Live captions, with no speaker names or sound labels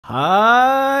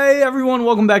Hi everyone,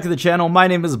 welcome back to the channel. My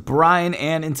name is Brian,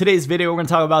 and in today's video we're going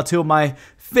to talk about two of my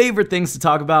favorite things to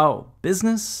talk about: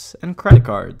 business and credit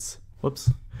cards.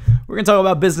 Whoops. We're going to talk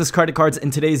about business credit cards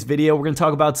in today's video. We're going to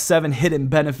talk about 7 hidden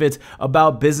benefits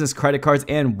about business credit cards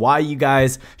and why you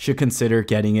guys should consider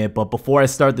getting it. But before I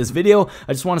start this video,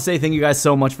 I just want to say thank you guys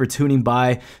so much for tuning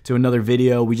by to another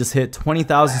video. We just hit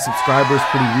 20,000 subscribers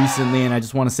pretty recently, and I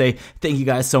just want to say thank you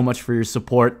guys so much for your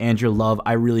support and your love.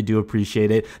 I really do appreciate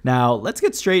it. Now, let's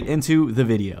get straight into the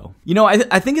video. You know,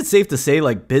 I think it's safe to say,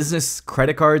 like, business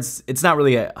credit cards, it's not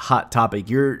really a hot topic.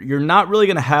 You're not really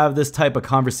going to have this type of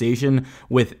conversation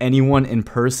with anyone in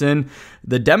person.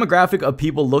 The demographic of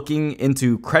people looking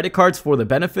into credit cards for the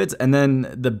benefits, and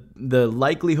then the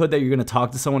likelihood that you're going to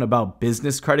talk to someone about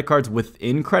business credit cards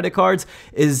within credit cards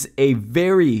is a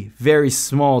very, very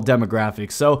small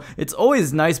demographic. So it's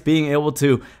always nice being able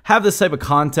to have this type of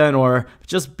content, or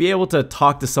just be able to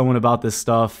talk to someone about this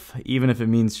stuff, even if it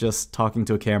means just talking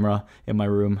to a camera in my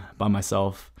room by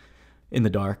myself in the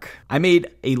dark. I made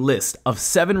a list of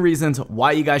 7 reasons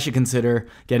why you guys should consider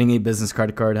getting a business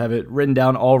credit card. I have it written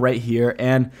down all right here.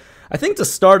 And I think to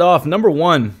start off, number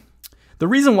 1, the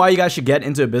reason why you guys should get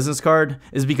into a business card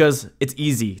is because it's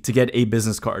easy to get a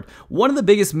business card. One of the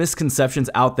biggest misconceptions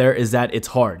out there is that it's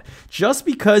hard. Just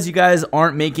because you guys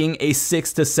aren't making a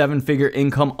 6 to 7 figure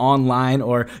income online,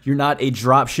 or you're not a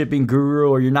drop shipping guru,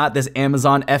 or you're not this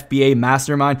Amazon FBA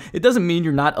mastermind, it doesn't mean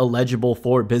you're not eligible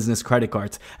for business credit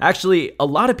cards. Actually, a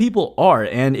lot of people are,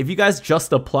 and if you guys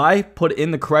just apply, put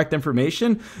in the correct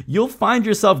information, you'll find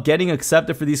yourself getting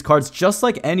accepted for these cards just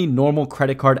like any normal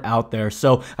credit card out there.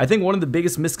 So I think one of the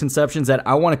biggest misconceptions that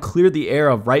I want to clear the air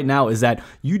of right now is that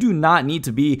you do not need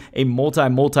to be a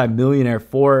multi-millionaire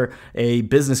for a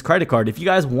business credit card. If you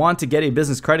guys want to get a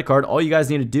business credit card, all you guys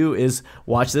need to do is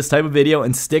watch this type of video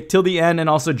and stick till the end, and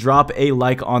also drop a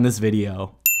like on this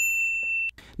video.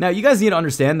 Now, you guys need to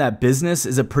understand that business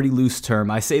is a pretty loose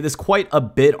term. I say this quite a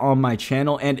bit on my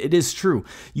channel, and it is true.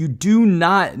 You do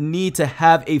not need to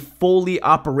have a fully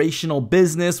operational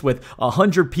business with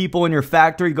 100 people in your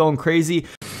factory going crazy.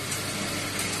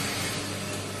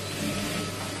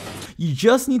 You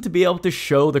just need to be able to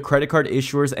show the credit card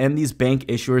issuers and these bank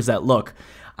issuers that, look,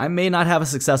 I may not have a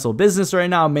successful business right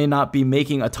now, I may not be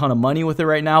making a ton of money with it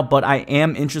right now, but I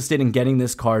am interested in getting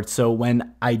this card. So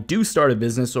when I do start a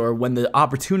business, or when the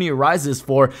opportunity arises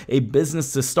for a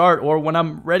business to start, or when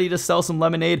I'm ready to sell some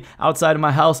lemonade outside of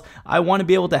my house, I want to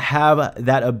be able to have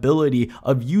that ability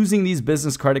of using these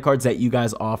business credit cards that you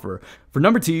guys offer. For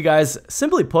number 2, you guys,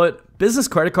 simply put, business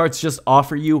credit cards just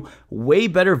offer you way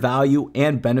better value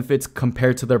and benefits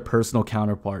compared to their personal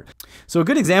counterpart. So a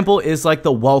good example is like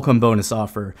the welcome bonus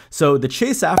offer. So the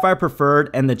Chase Sapphire Preferred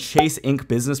and the Chase Ink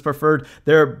Business Preferred,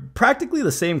 they're practically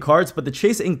the same cards, but the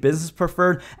Chase Ink Business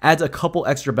Preferred adds a couple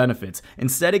extra benefits.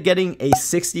 Instead of getting a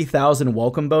 60,000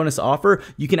 welcome bonus offer,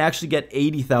 you can actually get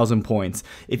 80,000 points.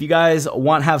 If you guys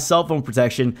want to have cell phone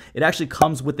protection, it actually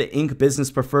comes with the Ink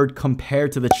Business Preferred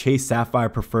compared to the Chase Sapphire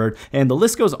Preferred, and the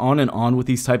list goes on and on with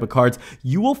these type of cards.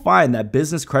 You will find that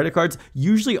business credit cards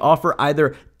usually offer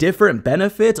either different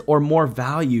benefits or more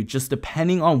value, just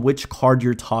depending on which card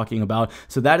you're talking about.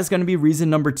 So that is going to be reason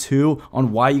number 2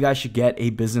 on why you guys should get a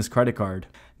business credit card.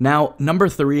 Now, number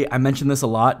 3, I mentioned this a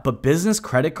lot, but business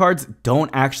credit cards don't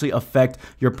actually affect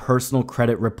your personal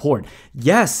credit report.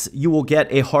 Yes, you will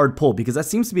get a hard pull, because that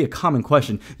seems to be a common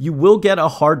question. You will get a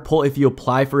hard pull if you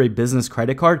apply for a business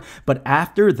credit card, but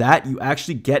after that, you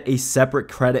actually get a separate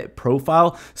credit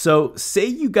profile. So say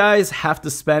you guys have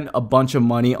to spend a bunch of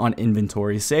money on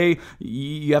inventory. Say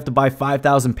you have to buy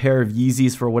 5,000 pair of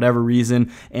Yeezys for whatever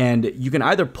reason, and you can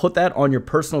either put that on your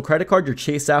personal credit card, your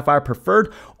Chase Sapphire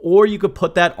Preferred, or you could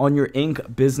put that on your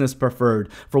Ink Business Preferred.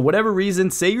 For whatever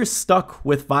reason, say you're stuck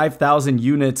with 5,000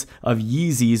 units of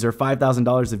Yeezys, or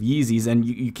 $5,000 of Yeezys, and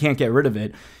you can't get rid of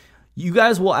it. You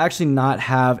guys will actually not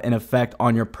have an effect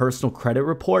on your personal credit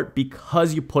report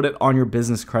because you put it on your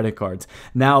business credit cards.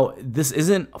 Now, this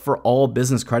isn't for all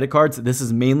business credit cards. This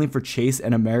is mainly for Chase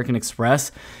and American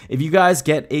Express. If you guys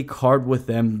get a card with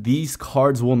them, these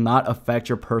cards will not affect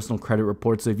your personal credit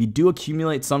report. So if you do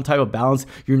accumulate some type of balance,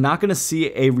 you're not going to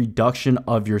see a reduction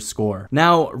of your score.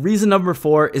 Now, reason number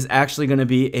 4 is actually going to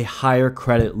be a higher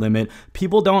credit limit.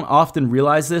 People don't often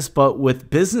realize this, but with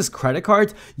business credit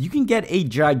cards, you can get a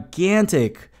gigantic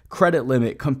credit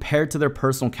limit compared to their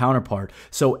personal counterpart.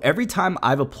 So every time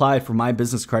I've applied for my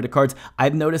business credit cards,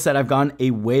 I've noticed that I've gotten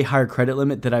a way higher credit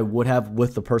limit than I would have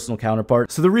with the personal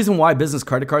counterpart. So the reason why business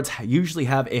credit cards usually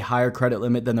have a higher credit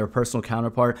limit than their personal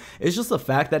counterpart is just the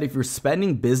fact that if you're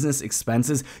spending business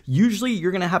expenses, usually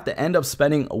you're gonna have to end up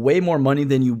spending way more money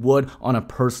than you would on a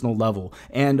personal level.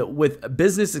 And with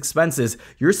business expenses,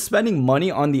 you're spending money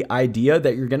on the idea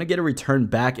that you're gonna get a return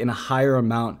back in a higher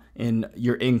amount in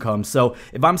your income. So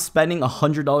if I'm spending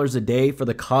 $100 a day for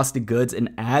the cost of goods and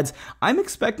ads, I'm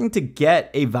expecting to get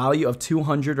a value of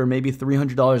 $200 or maybe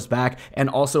 $300 back and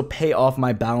also pay off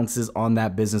my balances on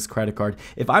that business credit card.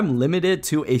 If I'm limited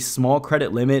to a small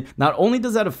credit limit, not only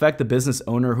does that affect the business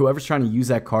owner, whoever's trying to use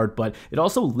that card, but it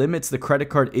also limits the credit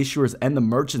card issuers and the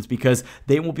merchants because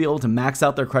they won't be able to max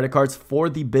out their credit cards for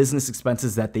the business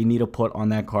expenses that they need to put on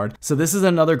that card. So this is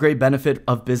another great benefit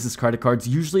of business credit cards.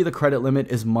 Usually the credit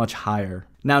limit is much higher.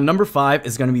 Now, number 5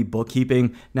 is going to be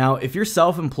bookkeeping. Now, if you're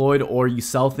self-employed or you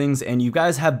sell things and you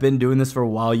guys have been doing this for a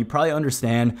while, you probably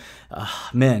understand,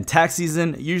 man, tax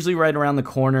season, usually right around the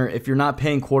corner. If you're not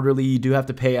paying quarterly, you do have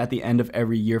to pay at the end of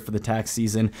every year for the tax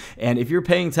season. And if you're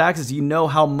paying taxes, you know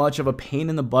how much of a pain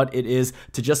in the butt it is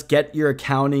to just get your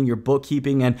accounting, your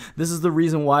bookkeeping. And this is the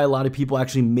reason why a lot of people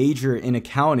actually major in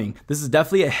accounting. This is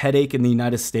definitely a headache in the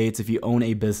United States if you own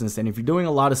a business. And if you're doing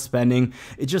a lot of spending,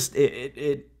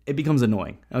 it becomes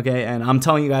annoying, okay? And I'm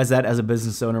telling you guys that as a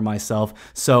business owner myself.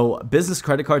 So business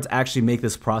credit cards actually make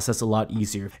this process a lot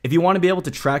easier. If you want to be able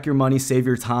to track your money, save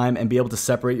your time, and be able to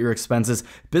separate your expenses,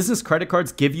 business credit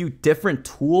cards give you different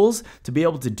tools to be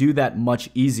able to do that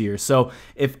much easier. So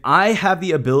if I have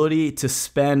the ability to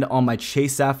spend on my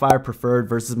Chase Sapphire Preferred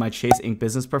versus my Chase Ink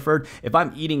Business Preferred, if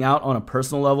I'm eating out on a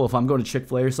personal level, if I'm going to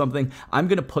Chick-fil-A or something, I'm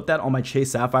going to put that on my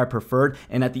Chase Sapphire Preferred.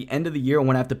 And at the end of the year,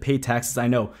 when I have to pay taxes, I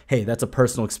know, hey, that's a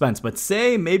personal expense. But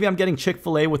say maybe I'm getting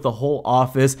Chick-fil-A with the whole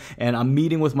office and I'm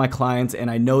meeting with my clients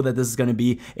and I know that this is going to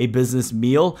be a business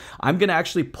meal. I'm going to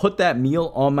actually put that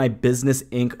meal on my Business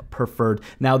Ink Preferred.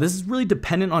 Now, this is really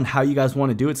dependent on how you guys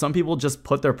want to do it. Some people just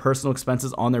put their personal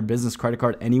expenses on their business credit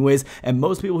card anyways, and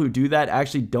most people who do that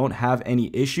actually don't have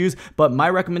any issues. But my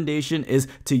recommendation is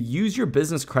to use your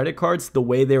business credit cards the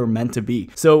way they were meant to be.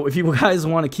 So if you guys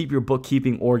want to keep your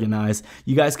bookkeeping organized,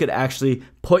 you guys could actually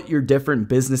put your different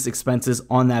business expenses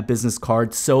on that business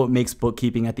card so it makes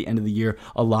bookkeeping at the end of the year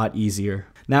a lot easier.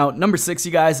 Now, number 6,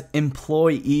 you guys,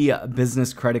 employee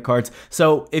business credit cards.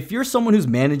 So if you're someone who's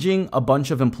managing a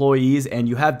bunch of employees and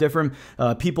you have different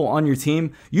people on your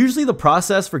team, usually the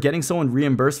process for getting someone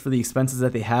reimbursed for the expenses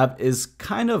that they have is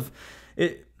kind of,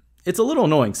 it's a little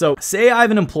annoying. So say I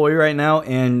have an employee right now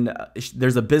and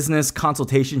there's a business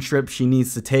consultation trip she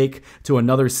needs to take to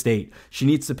another state. She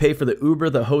needs to pay for the Uber,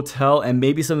 the hotel, and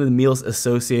maybe some of the meals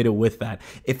associated with that.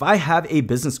 If I have a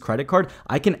business credit card,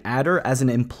 I can add her as an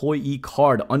employee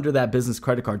card under that business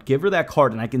credit card, give her that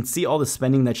card, and I can see all the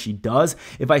spending that she does.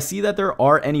 If I see that there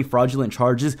are any fraudulent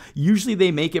charges, usually they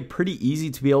make it pretty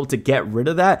easy to be able to get rid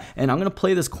of that. And I'm gonna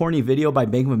play this corny video by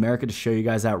Bank of America to show you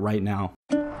guys that right now.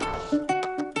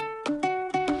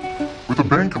 With a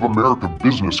Bank of America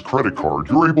business credit card,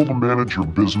 you're able to manage your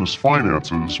business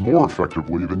finances more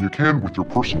effectively than you can with your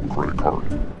personal credit card.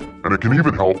 And it can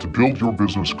even help to build your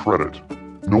business credit.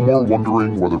 No more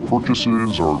wondering whether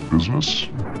purchases are business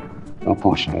or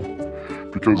personal,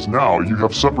 because now you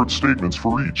have separate statements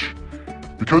for each.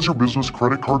 Because your business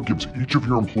credit card gives each of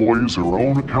your employees their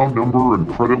own account number and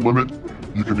credit limit,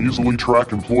 you can easily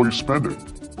track employee spending.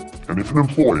 And if an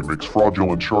employee makes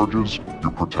fraudulent charges,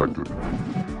 you're protected.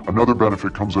 Another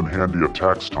benefit comes in handy at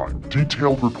tax time.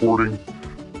 Detailed reporting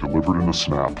delivered in a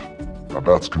snap. Now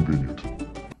that's convenient.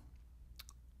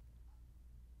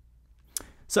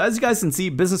 So as you guys can see,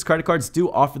 business credit cards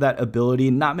do offer that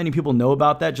ability. Not many people know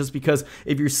about that just because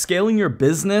if you're scaling your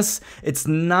business, it's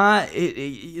not,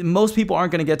 most people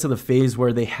aren't going to get to the phase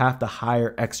where they have to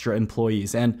hire extra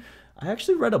employees. And I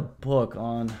actually read a book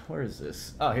on, where is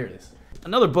this? Oh, here it is.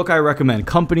 Another book I recommend,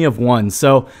 Company of One.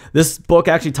 So this book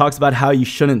actually talks about how you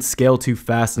shouldn't scale too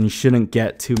fast and you shouldn't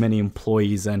get too many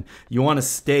employees and you want to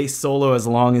stay solo as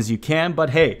long as you can. But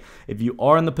hey, if you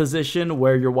are in the position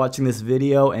where you're watching this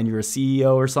video and you're a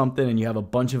CEO or something and you have a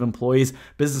bunch of employees,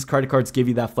 business credit cards give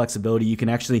you that flexibility. You can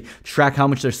actually track how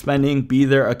much they're spending, be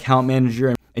their account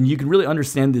manager, and you can really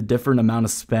understand the different amount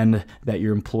of spend that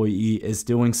your employee is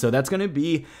doing. So that's going to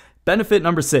be benefit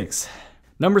number 6.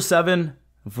 Number 7,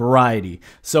 Variety.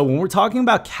 So when we're talking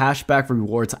about cashback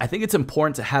rewards, I think it's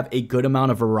important to have a good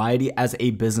amount of variety as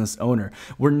a business owner.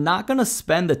 We're not going to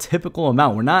spend the typical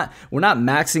amount. We're not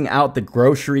maxing out the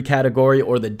grocery category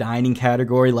or the dining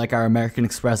category like our American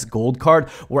Express Gold Card.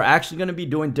 We're actually going to be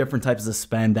doing different types of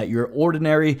spend that your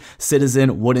ordinary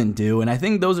citizen wouldn't do. And I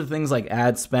think those are things like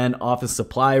ad spend, office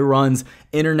supply runs,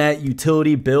 internet,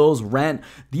 utility bills, rent.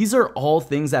 These are all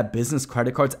things that business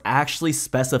credit cards actually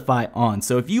specify on.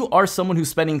 So if you are someone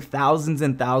who's spending thousands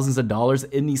and thousands of dollars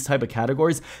in these type of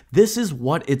categories, this is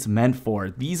what it's meant for.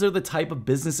 These are the type of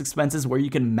business expenses where you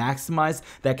can maximize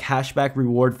that cashback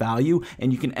reward value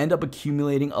and you can end up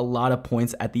accumulating a lot of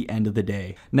points at the end of the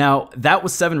day. Now, that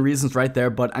was 7 reasons right there,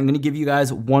 but I'm going to give you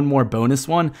guys one more bonus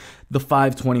one, the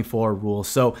 524 rule.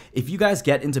 So if you guys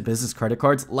get into business credit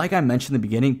cards, like I mentioned in the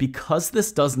beginning, because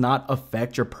this does not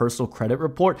affect your personal credit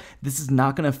report, this is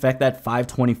not going to affect that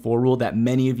 524 rule that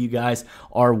many of you guys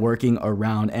are working around.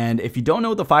 And if you don't know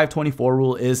what the 524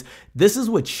 rule is, this is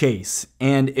with Chase.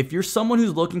 And if you're someone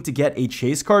who's looking to get a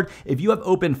Chase card, if you have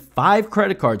opened 5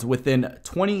 credit cards within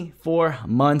 24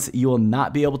 months, you will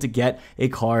not be able to get a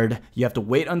card. You have to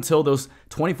wait until those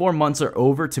 24 months are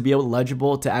over to be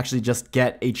eligible to actually just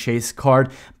get a Chase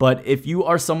card. But if you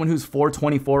are someone who's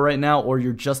 424 right now, or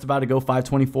you're just about to go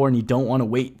 524 and you don't want to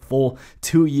wait full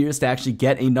 2 years to actually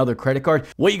get another credit card,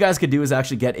 what you guys could do is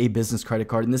actually get a business credit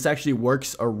card. And this actually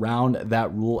works around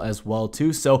that rule as well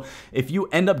too. So if you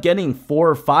end up getting 4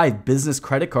 or 5 business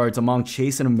credit cards among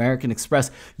Chase and American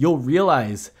Express, you'll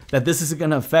realize that this isn't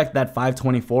going to affect that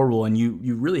 524 rule, and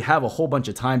you really have a whole bunch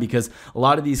of time because a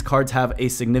lot of these cards have a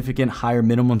significant higher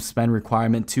minimum spend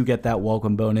requirement to get that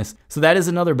welcome bonus. So that is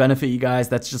another benefit, you guys.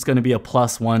 That's just going to be a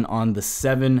 +1 on the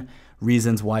 7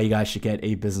 reasons why you guys should get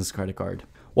a business credit card.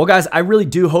 Well, guys, I really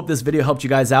do hope this video helped you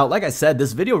guys out. Like I said,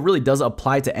 this video really does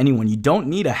apply to anyone. You don't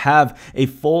need to have a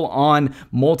full-on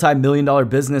multi-million-dollar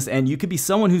business, and you could be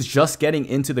someone who's just getting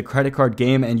into the credit card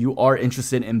game and you are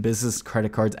interested in business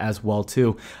credit cards as well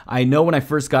too. I know when I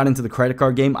first got into the credit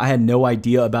card game, I had no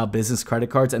idea about business credit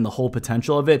cards and the whole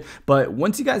potential of it. But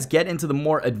once you guys get into the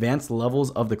more advanced levels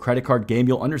of the credit card game,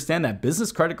 you'll understand that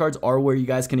business credit cards are where you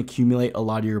guys can accumulate a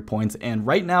lot of your points. And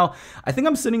right now, I think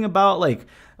I'm sitting about like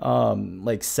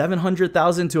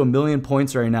 700,000 to 1 million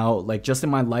points right now, like just in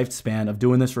my lifespan of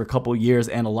doing this for a couple years.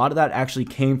 And a lot of that actually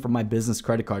came from my business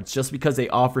credit cards, just because they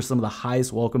offer some of the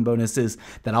highest welcome bonuses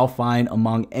that I'll find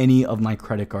among any of my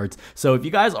credit cards. So if you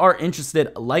guys are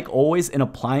interested, like always, in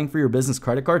applying for your business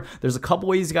credit card, there's a couple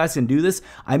ways you guys can do this.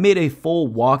 I made a full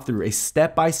walkthrough, a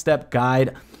step-by-step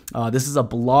guide. This is a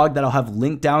blog that I'll have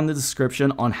linked down in the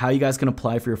description on how you guys can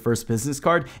apply for your first business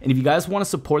card. And if you guys want to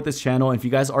support this channel, and if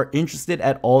you guys are interested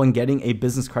at all in getting a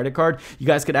business credit card, you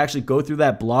guys could actually go through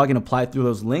that blog and apply through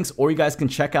those links, or you guys can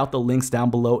check out the links down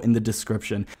below in the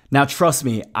description. Now, trust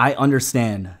me, I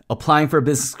understand applying for a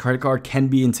business credit card can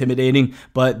be intimidating,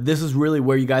 but this is really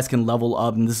where you guys can level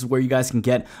up, and this is where you guys can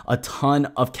get a ton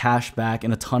of cash back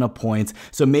and a ton of points.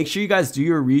 So make sure you guys do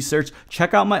your research.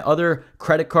 Check out my other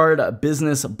credit card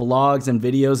business blogs and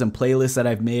videos and playlists that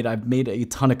I've made. I've made a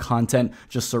ton of content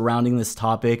just surrounding this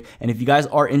topic. And if you guys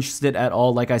are interested at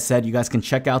all, like I said, you guys can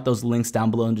check out those links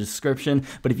down below in the description.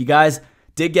 But if you guys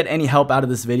did get any help out of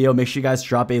this video, make sure you guys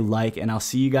drop a like, and I'll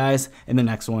see you guys in the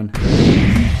next one.